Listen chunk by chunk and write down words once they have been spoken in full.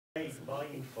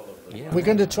We're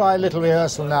going to try a little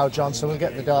rehearsal now, John, so we'll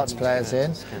get the darts players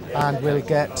in and we'll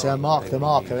get Mark the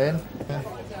marker in.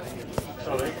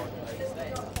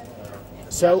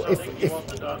 So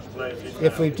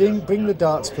if we bring the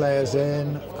darts players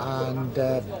in, and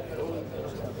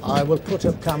I will put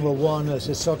up camera one as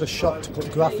a sort of shot to put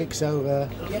graphics over.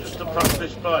 Just to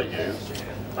practice by you,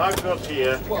 I've got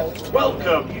here,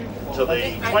 welcome to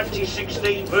the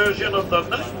 2016 version of the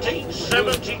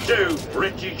 1972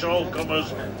 British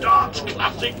All-Comers Darts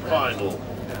Classic Final.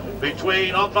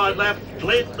 Between, on my left,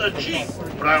 Clint the Chief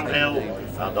Brownhill,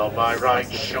 and on my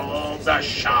right, Sean the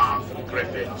Shark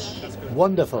Griffiths.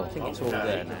 Wonderful.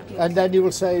 Okay. And then you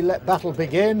will say, let battle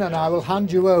begin, and I will hand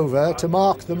you over to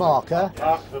Mark the marker.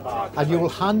 And you will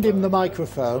hand him the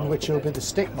microphone, which will be the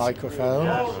stick microphone,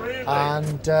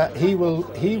 and he will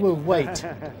wait.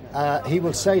 He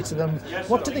will say to them,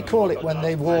 what do they call it when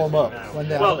they warm up? When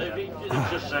they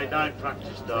just say 9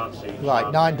 practice darts each. Right,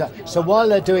 9 darts. So while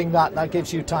they're doing that, that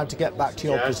gives you time to get back to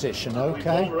your position,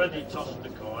 okay? We've already tossed the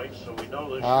coin, so we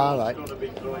know that Sean's going to be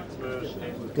throwing first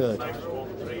in. Good. Next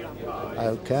one, 3 and 5.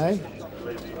 Okay.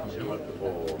 Leaving 2 and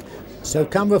 4. So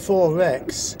camera 4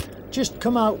 Rex, just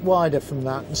come out wider from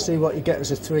that and see what you get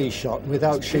as a 3 shot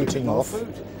without shooting off.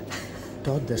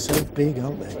 God, they're so big,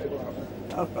 aren't they?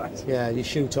 Oh, right. Yeah, you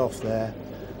shoot off there.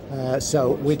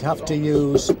 So we'd have to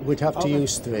use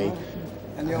 3.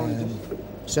 No,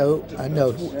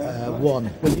 1.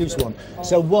 We'll use 1.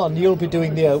 So 1, you'll be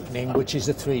doing the opening, which is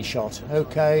a 3 shot.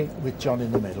 Okay, with John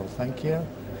in the middle. Thank you.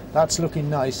 That's looking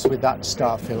nice with that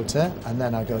star filter. And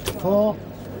then I go to 4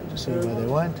 to see where they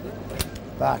went.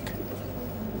 Back.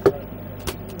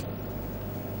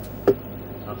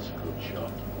 That's a good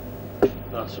shot.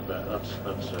 That's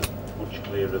much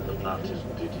clearer than that,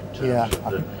 isn't it? In terms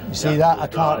of the, you see that? I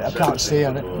can't see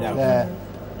on it. No. There.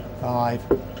 5.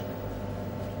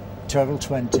 Total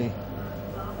 20.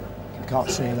 I can't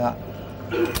see that.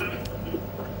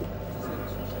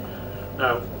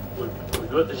 Now, we've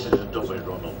got this as a dummy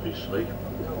run, obviously.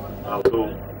 I'll go.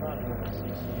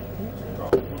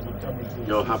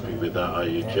 You're happy with that, are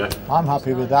you, Jeff? I'm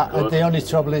happy with that. The only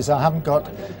trouble is I haven't got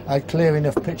a clear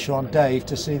enough picture on Dave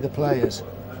to see the players.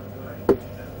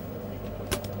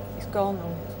 It's gone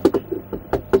now.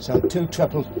 So 2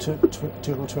 triple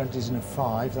 20s and a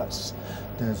 5. That's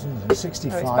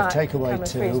 65. Take away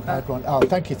 2. Add 1. Oh,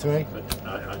 thank you, 3. But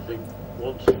I think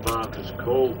once Mark has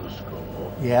called the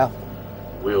score, yeah,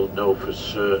 we'll know for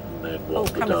certain then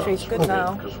what the darts is good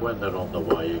now. Because when they're on the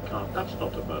wire, you can't. That's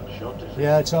not a bad shot, is it?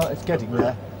 Yeah, it's getting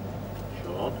there.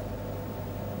 Sean.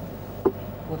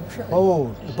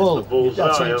 Oh, the bull.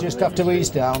 That's it. Just have to ease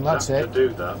down. That's it. it. Do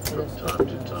that from time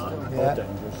to time.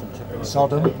 Yeah.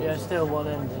 Sodom. Yeah, still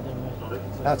one-ended.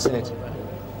 That's it.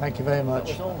 Thank you very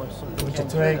much. Coming to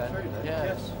 3.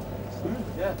 Yes.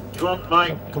 Do you want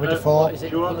Mike? Coming to 4. Do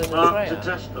you want Mark to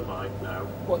test the mic now?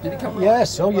 What did he come?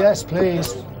 Yes. Oh yes,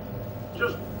 please.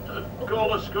 Just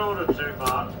call a score or 2,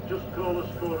 Mark. Just call a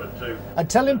score or 2. And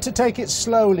tell him to take it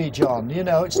slowly, John. You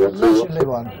know, it's the leisurely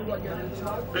one.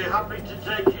 Be happy to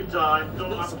take your time.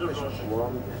 Don't have to rush.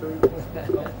 1, 2.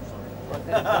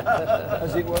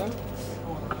 Has it worked?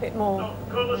 A bit more. No,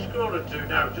 call a score or 2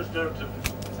 now. Just out of.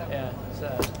 Yeah.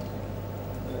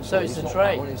 So it's the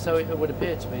tray. So it would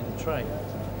appear to be the tray.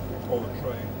 Or the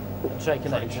tray. Tray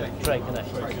connection. Tray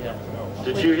connection. Yeah.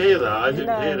 Did you hear that? I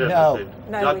didn't hear anything.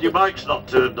 No, your mic's not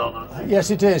turned on. Yes,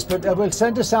 it is, but we'll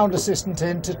send a sound assistant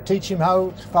in to teach him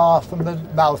how far from the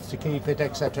mouth to keep it,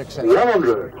 etc.,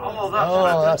 etc.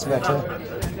 Oh, that's better.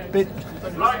 Bit.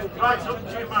 Right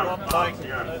up to your mouth, Mike.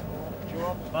 Yeah. Do you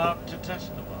want Mark to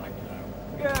test the mic now?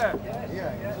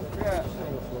 Yeah.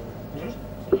 Just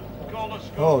call a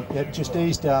score. Oh, yeah, just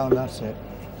ease down. That's it.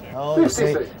 Oh, you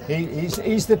see,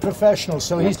 he's the professional,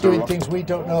 so he's doing things we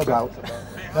don't know about.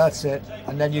 That's it.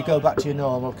 And then you go back to your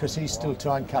normal because he's still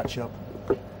trying to catch up.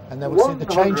 And then we'll see the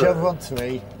changeover on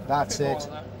 3. That's it.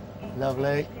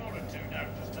 Lovely.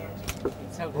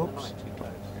 Oops.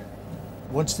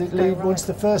 Once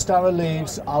the first arrow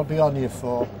leaves, I'll be on you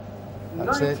 4.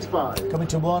 That's it. Coming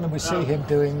to 1, and we see him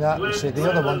doing that. We see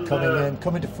the other one coming in.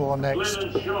 Coming to 4 next. Flynn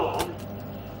and Sean,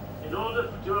 in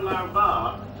order to allow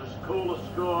Mark to call a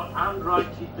score and write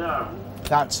it down.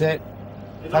 That's it.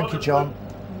 Thank you, John.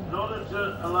 In order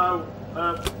to allow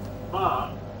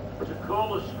Mark to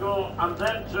call a score and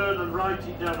then turn and write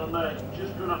it down on there, it's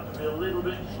just going to have to be a little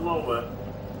bit slower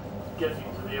getting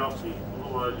to the offie,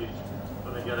 otherwise it's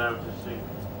going to get out of sync.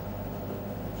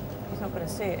 He's not going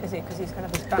to see it, is he? Because he's going to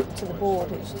have his back to the board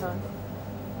each time.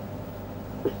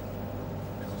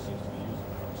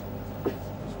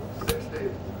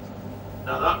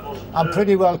 Now that wasn't I'm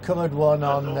pretty well covered one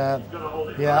on.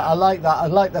 Yeah, I like that. I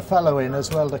like the fellow in as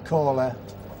well, the caller.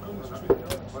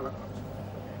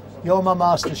 You're my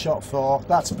master shot 4.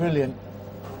 That's brilliant.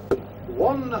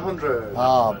 100.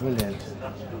 Ah, brilliant.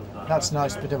 That's a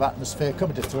nice bit of atmosphere.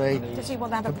 Coming to 3. Does he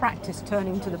want to have a practice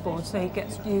turning to the board so he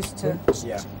gets used to?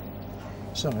 Yeah.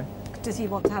 Sorry. Does he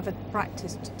want to have a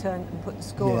practice to turn and put the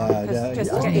score Yeah, on? 'Cause yeah,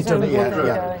 just yeah. to get his He's done own it, yeah, rhythm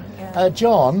yeah. going. Yeah.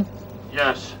 John,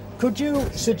 Yes. could you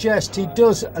suggest he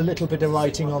does a little bit of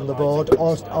writing on the board,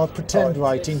 or pretend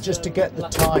writing, just to get the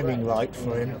timing right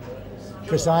for him?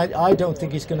 Because I don't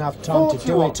think he's going to have time to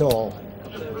do it all.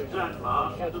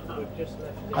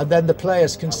 And then the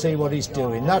players can see what he's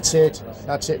doing. That's it.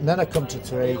 That's it. And then I come to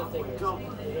 3.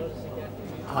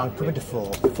 I'm coming to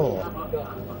 4. 4.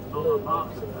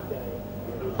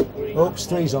 Oops,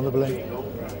 3's on the blink.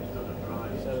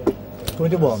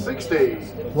 Coming to 1. 60.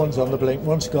 1's on the blink.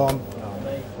 1's gone.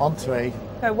 On 3.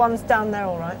 So one's down there,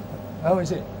 all right. Oh,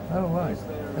 is it? Oh, right.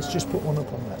 Let's just put 1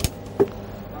 up on there.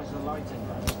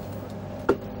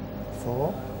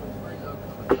 4.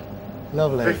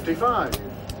 Lovely. 55.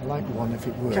 I like 1 if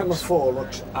it works. Camera 4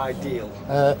 looks ideal.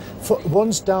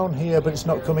 1's down here, but it's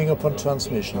not coming up on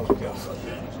transmission.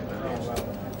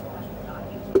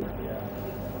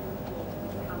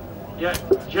 Yeah,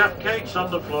 Jack Kate's on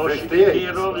the floor. She can 58.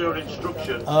 hear all your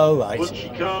instructions. Oh, right. But she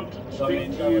can't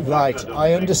speak to you. Right,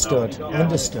 I understood.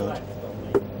 Understood.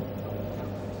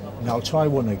 And I'll try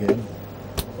 1 again.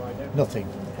 Nothing.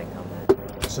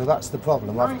 So that's the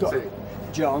problem. I've got, 90.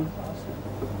 John,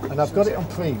 and I've got it on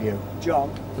preview.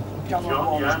 John, camera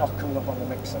John, 1's yeah. not coming up on the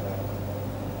mixer now.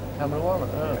 Camera 1?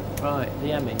 Oh, right.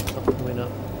 The Emmy's not coming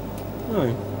up.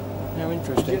 Oh, how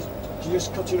interesting. You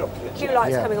just cut it up. Q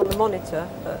light's Yeah. coming on the monitor,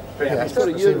 but Yeah, it's got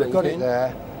a see, U we've got link it in.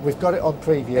 there. We've got it on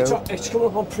preview. It's coming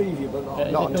up on preview, but not,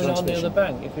 Is not it on coming on the transmission. other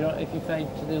bank? If you fade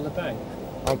to the other bank?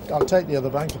 I'll take the other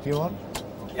bank if you want.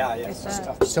 Yeah, yeah. It's,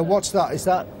 stuff. So what's that? Is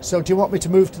that? So do you want me to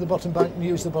move to the bottom bank and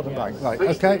use the bottom bank? Right.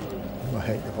 Okay. I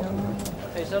hate the bottom bank.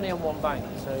 It's only on one bank,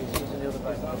 so he's using the other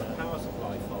bank. Power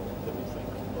supply fault that we think,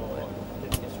 or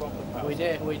did you swap the power? We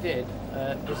did.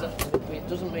 It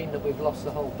doesn't mean that we've lost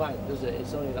the whole bank, does it?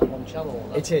 It's only that one channel.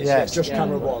 It is, Yes. it's just Yeah.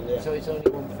 camera 1, yeah. So it's only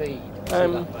one feed. to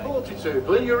that bank. 42.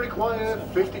 Clear required.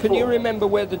 54. Can you remember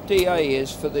where the DA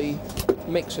is for the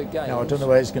mixer games? No, I don't know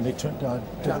where it's going to turn down.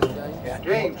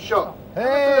 Game shot.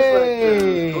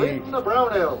 Hey! Clinton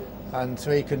Brownhill. And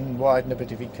 3 can widen a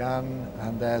bit if he can.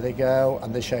 And there they go.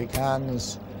 And they shake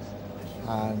hands.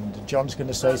 And John's going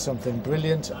to say something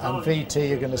brilliant. And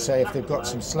VT are going to say if they've got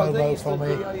some slow-mo for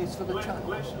me. DAs for the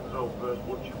channels?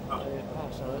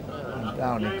 And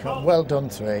down he comes. Well done,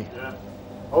 3.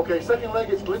 Okay, second leg,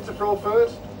 it's Glinter Pro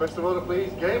first. Best of order,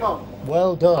 please. Game on.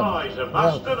 Well done. Oh, he's a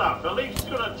Well, master, that fella. He's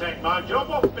going to take my job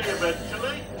off me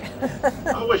eventually.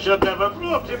 I wish I'd never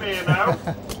brought him here now.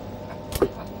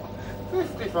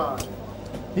 55.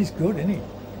 he's good, isn't he?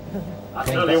 I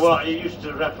tell you what, he used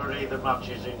to referee the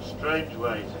matches in strange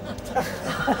ways.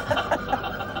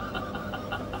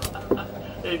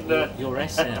 in Your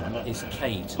SM is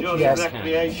Kate, during Yes.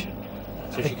 recreation.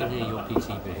 so she can hear your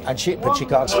PTB. And but she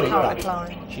can't speak can't back.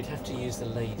 decline. She'd have to use the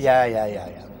laser. Yeah.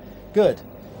 Good.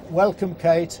 Welcome,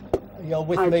 Kate. You're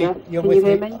with Hi, me. Jeff. You're Can with you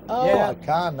hear me. me? Oh, Yeah. I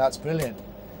can. That's brilliant.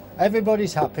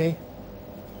 Everybody's happy.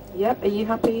 Yep, are you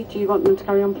happy? Do you want them to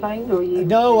carry on playing, or are you?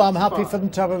 No, I'm happy for them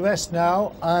to have a rest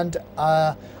now, and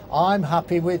I'm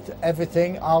happy with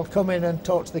everything. I'll come in and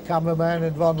talk to the cameraman,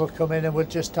 and Ron will come in, and we'll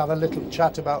just have a little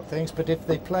chat about things. But if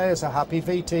the players are happy,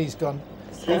 VT's gone.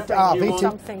 VT,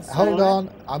 Something's hold wrong. on.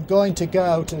 I'm going to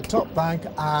go to the top bank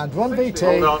and run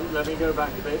VT. Hold on, let me go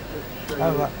back a bit to show,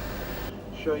 Oh, right.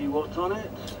 show you what's on it.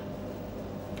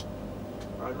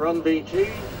 Right, run BT.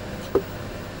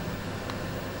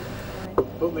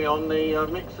 Put me on the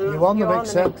mixer. You on the You're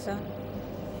mixer? on the mixer.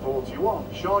 41.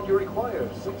 Sean, you require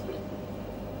 60.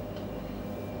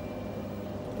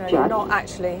 No, Jack? you're not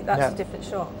actually. That's No. a different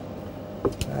shot.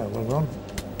 Oh, well, Ron.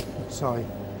 Sorry.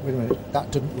 Wait a minute.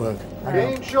 That didn't work. Hang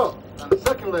on. Game shot. And the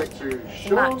second leg to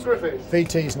Sean Match. Griffiths.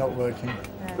 VT's not working.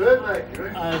 Third leg.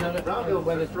 I don't know Brownhill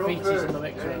whether from VT's first. on the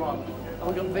mixer. Game on. Have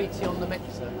we got VT on the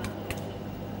mixer?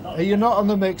 You're not on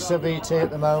the mixer, VT, at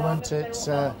the moment. It's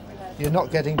you're not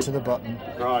getting to the button.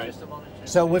 Right,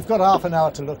 So we've got half an hour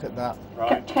to look at that.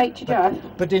 right, Kate to Jeff,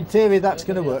 But in theory, that's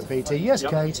going to work, VT. Yes,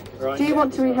 Kate. right. do you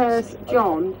want to rehearse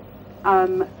John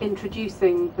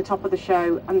introducing the top of the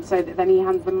show, and so that then he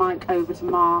hands the mic over to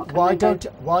Mark? and Why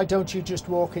then don't you just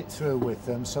walk it through with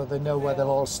them so they know where they're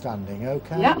all standing?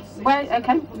 Okay. Yeah. Well,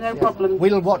 okay, no problem.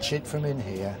 We'll watch it from in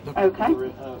here. Okay.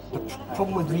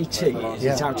 Problem with VT is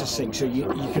Yeah. it's out of sync, so you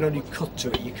can only cut to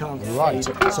it. You can't Right.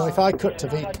 fade it. So if I cut to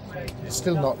VT, it's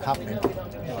still not happening.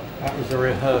 That was a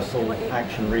rehearsal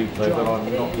action replay, but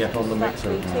I'm not yet on the mixer.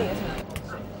 VT, isn't it?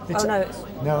 It's, oh no, it's...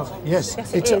 No, yes.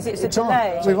 Yes, it is. It's a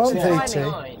delay. On. We're on It's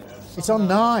VT. It's on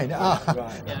 9. Ah,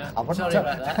 Yeah, I sorry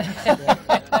about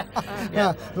that.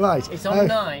 yeah, right. It's on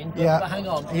 9, but, yeah. but hang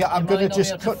on. Yeah, I'm You going might to not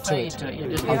just be able cut to fade it. You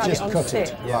just I'll have just it on cut 6.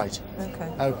 it. Right. Okay.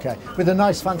 Okay. With a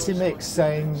nice fancy mix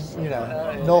saying, you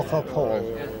know, Northop Hall.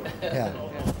 Yeah.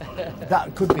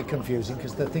 That could be confusing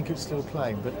because they think it's still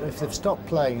playing, but if they've stopped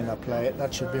playing and I play it,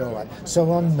 that should be all right. So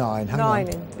on 9, hang on. 9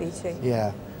 in VT.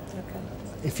 Yeah. Okay.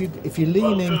 If you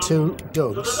lean into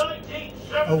Doug's.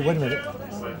 Oh, wait a minute.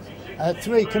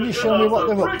 3, can you show me what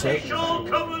they're up to?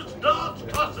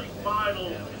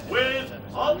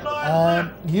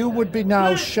 You would be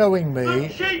now showing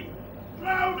me,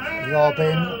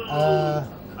 Robin.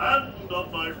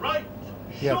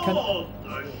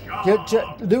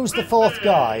 Lose the 4th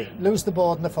guy. Lose the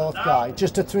board and the 4th guy.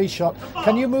 Just a 3-shot.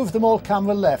 Can you move them all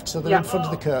camera left so they're in front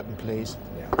of the curtain, please?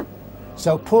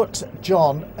 So put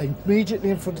John immediately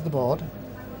in front of the board.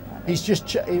 He's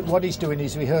just what he's doing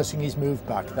is rehearsing his move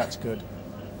back. That's good.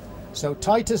 So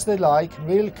tight as they like,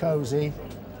 real cosy.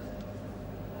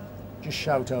 Just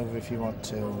shout over if you want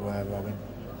to, Robin.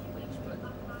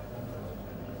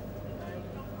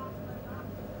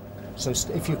 So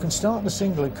if you can start in a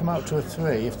single and come out to a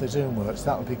 3, if the zoom works,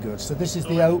 that would be good. So this is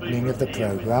the opening of the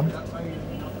programme.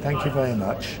 Thank you very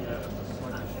much.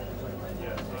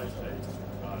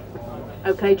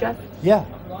 Okay, Jeff? Yeah.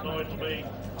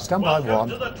 Stand by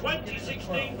 1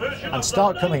 and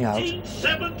start coming out.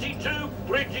 1972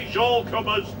 British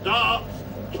All-Comers Darts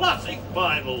Classic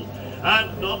Final.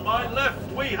 And on my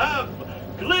left we have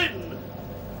Glyn,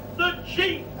 the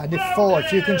Chief. And if 4,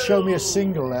 if you can show me a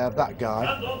single there of that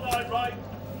guy. And on my right,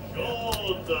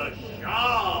 Sean the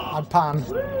Shark. And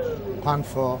pan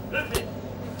 4.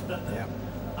 Yeah.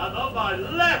 And on my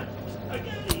left,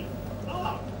 again,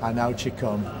 Mark. And out you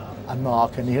come. And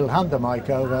Mark, and he'll hand the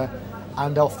mic over,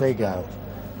 and off they go.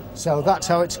 So that's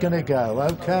how it's going to go,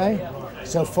 okay?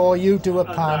 So 4, you do a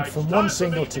pan from one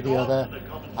single to the other,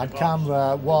 and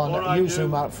camera 1, you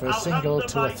zoom out for a single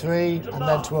to a 3, and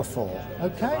then to a 4,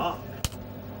 okay?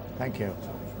 Thank you.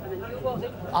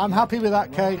 I'm happy with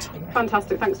that, Kate.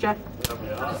 Fantastic, thanks, Jeff.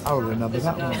 I'll remember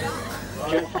that one.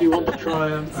 Jeff, do you want to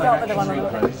try Start with the one on the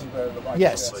left.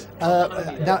 Yes.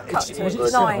 Now, was it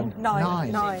 7?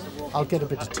 9. I'll get a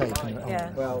bit of tape in it. Yeah.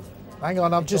 Well, hang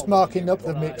on, I'm just marking up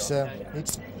the mixer.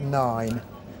 It's 9.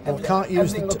 And we can't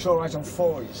use Everything looks all right on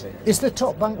 4, you see. Is the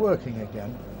top bank working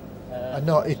again?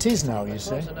 No, it is now, you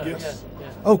see. Yes.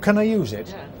 Oh, can I use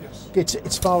it?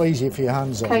 It's far easier for your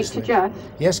hands, Kate obviously. to Jeff.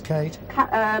 Yes, Kate?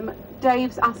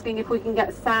 Dave's asking if we can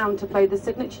get sound to play the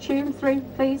signature tune through,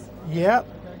 please. Yeah.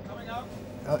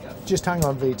 Just hang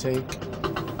on, VT.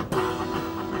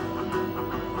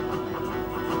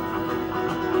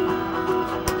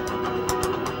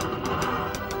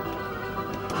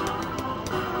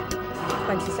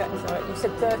 You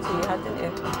said 30 you had, didn't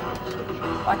you?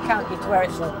 I count you to where it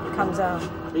comes out.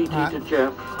 VT to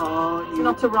Jeff. It's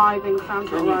not arriving, sound's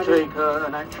Can not you arriving. take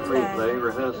an action replay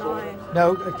rehearsal? 9.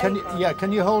 No,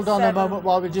 can you hold on a 7, moment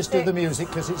while we just do the 6, music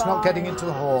because it's not getting into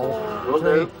the hall. 4,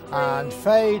 3, and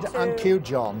fade and cue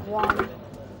John. 1.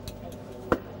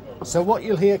 So what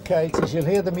you'll hear, Kate, is you'll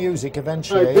hear the music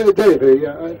eventually. David,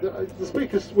 the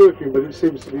speaker's working, but it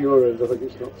seems to be your end. I think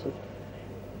it's not. So.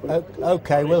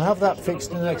 Okay, we'll have that fixed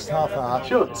in the next half hour.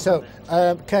 Sure. So,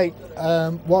 Kate,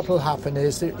 what will happen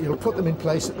is that you'll put them in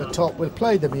place at the top. We'll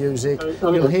play the music.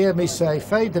 You'll hear me say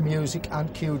fade the music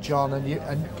and cue John,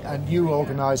 and you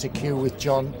organise a cue with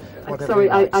John. Whatever.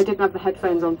 Sorry, I didn't have the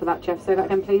headphones on for that, Jeff. Say that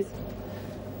again, please.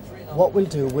 What we'll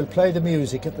do, we'll play the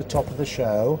music at the top of the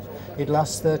show. It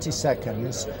lasts 30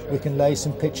 seconds. We can lay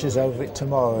some pictures over it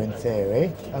tomorrow in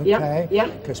theory, okay? Yeah.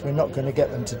 Because we're not going to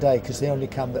get them today because the only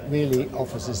cam that really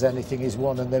offers us anything is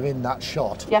 1 and they're in that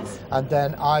shot. Yes. And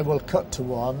then I will cut to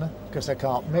 1 because I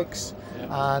can't mix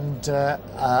and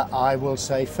I will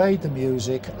say fade the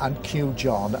music and cue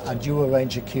John and you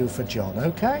arrange a cue for John,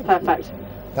 okay? Perfect.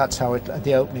 That's how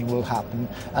the opening will happen,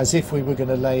 as if we were going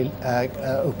to lay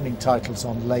opening titles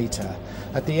on later.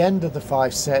 At the end of the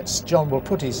 5 sets, John will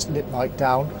put his lip mic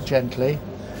down gently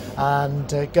and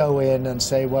go in and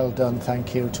say well done,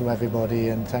 thank you to everybody,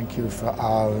 and thank you for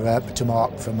our to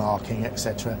Mark for marking,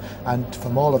 etc. And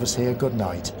from all of us here, good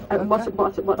night. What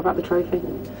about the trophy?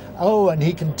 Oh, and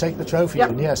he can take the trophy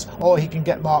in, yes, or he can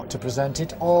get Mark to present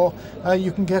it, or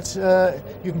you can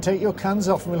take your cans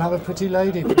off and we'll have a pretty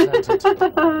lady present it.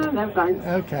 No thanks.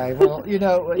 Okay, well, you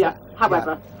know,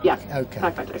 However, yeah. Okay.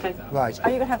 Perfect. Okay. Right.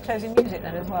 Are you going to have closing music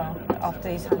then as well after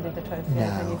he's handed the trophy over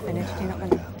and you've finished? You're not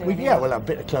going to do anything? Yeah, we'll have a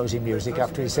bit of closing music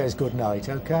after he says good night.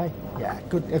 Okay. Yeah.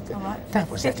 Good. All right. That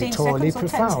was 15 editorially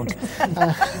seconds or 10 profound. seconds?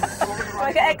 Do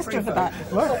I get extra for that?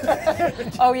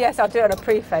 Oh yes, I'll do it on a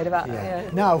pre-fade about. Yeah.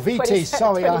 Now, VT,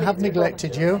 sorry, I have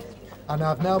neglected you. And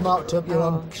I've now marked up you're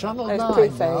on channel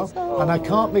 9 now, and I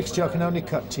can't mix you, I can only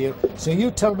cut to you. So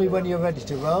you tell me when you're ready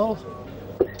to roll.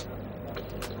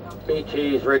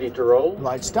 VT is ready to roll.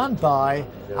 Right, stand by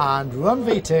and run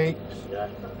VT.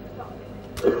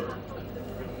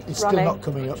 It's still Running. not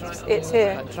coming up. It's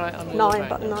here. Try it on the 9, back.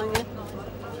 button 9,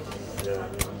 yeah.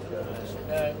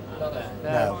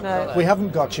 No, we haven't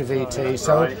got your VT,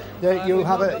 so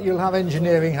you'll have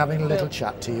engineering having a little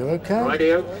chat to you, okay?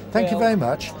 Radio. Thank you very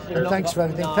much, and thanks for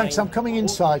everything. Thanks, I'm coming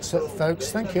inside, so,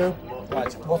 folks. Thank you.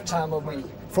 Right, what time are we?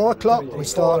 4 o'clock we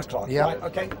start. 4 o'clock. Yeah. Right,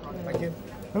 okay, thank you.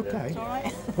 Okay.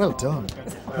 Well done.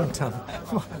 Well done.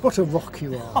 What a rock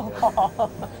you are.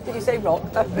 Did you say rock?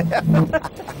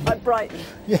 Like Brighton.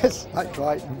 Yes, at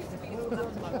Brighton.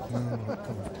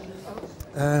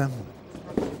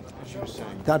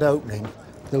 That opening,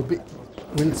 there'll be.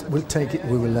 We'll take it.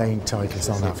 We were laying titles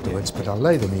on afterwards, but I'll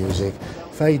lay the music,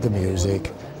 fade the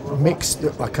music, mix.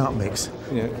 I can't mix.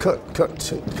 Yeah. Cut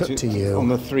to you. On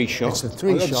the 3 shot. It's the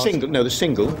 3 shot. Single. No, the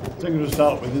single. Single to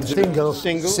start with. Single,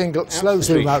 slow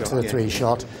zoom out to the 3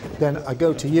 shot. Then I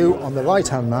go to you on the right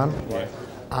hand man.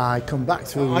 I come back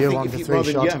through you on the 3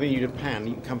 shot. Having you to pan,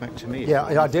 you can come back to me. Yeah,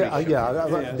 I did.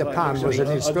 The pan was an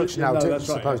instruction now to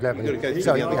suppose level.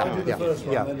 So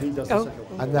yeah.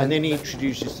 And then he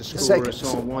introduces the scorer, so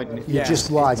I'll widen it. you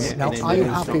just widen it. Now, are you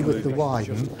happy with the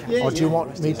widen, or do you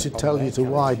want me to tell you to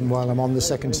widen while I'm on the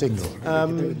second single? I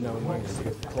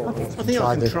think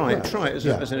I can try it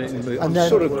as an move. And then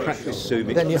sort of practice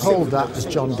zooming. Then you hold that as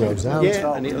John goes out.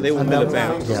 Yeah, and they all mill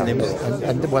about. Yeah,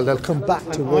 and well, they'll come back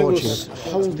I towards will you.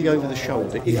 hold the over the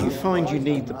shoulder. If you find you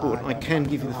need the board, I can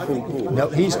give you the full board. No,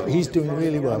 he's doing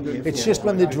really well. It's just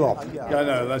when they drop. Yeah, I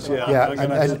know, that's it. Yeah,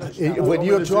 and when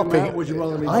you're dropping,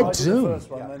 I zoom.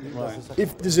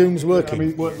 If the zoom's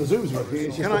working. The zoom's working,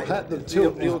 it's just the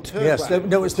tilt. The alternative, Yes,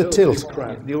 no, it's the tilt.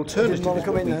 the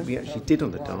alternative we actually did on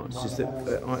the dance is that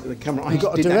the camera. You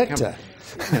got a director.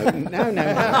 No.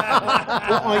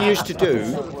 What I used to do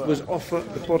was offer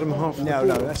the bottom half of the board.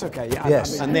 No, that's okay. Yeah,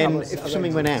 Yes. And then if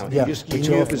something went out, Yeah, you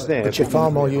knew it was there. but you're far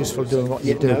more useful doing what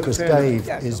you do no, because fair Dave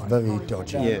is very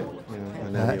dodgy. Yeah.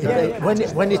 When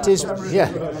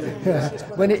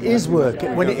it is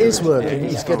working,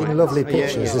 he's getting lovely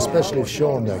pictures, especially of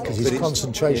Sean there, because his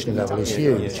concentration level is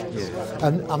huge.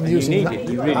 And I'm using that.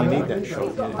 You really need that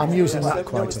shot. Yeah. I'm using that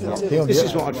quite a lot. This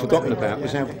is what I'd forgotten about,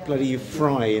 was how bloody you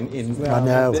fry in I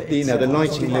know. the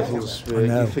lighting levels.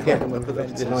 You forget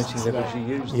the lighting levels you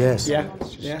use. Yes.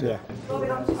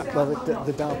 Well,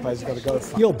 the down player's got to go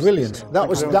for. You're brilliant. That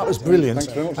was brilliant,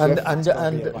 and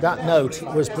that note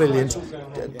was brilliant.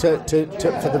 For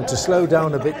them to slow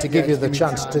down a bit to give you the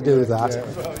chance to do that.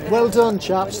 Well done,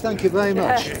 chaps. Thank you very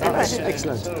much. That's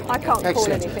excellent. I can't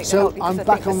call anything. So I'm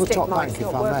back on the top bank, if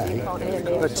I may.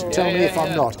 But tell me if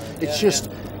I'm not. It's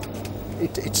just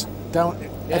it's down.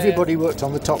 Everybody worked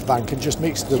on the top bank and just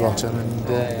mixed the bottom,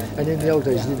 and in the old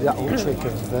days you did that old trick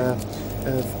of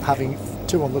having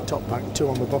 2 on the top bank, 2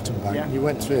 on the bottom bank. And you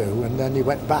went through, and then you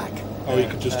went back. Oh, you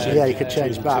could just change. Yeah, you could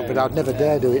change back, but I'd never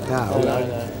dare do it now.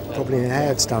 Probably an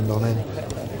hair'd stand on him.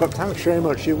 But thanks very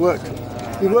much. You worked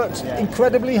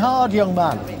incredibly hard, young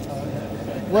man.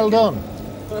 Well done.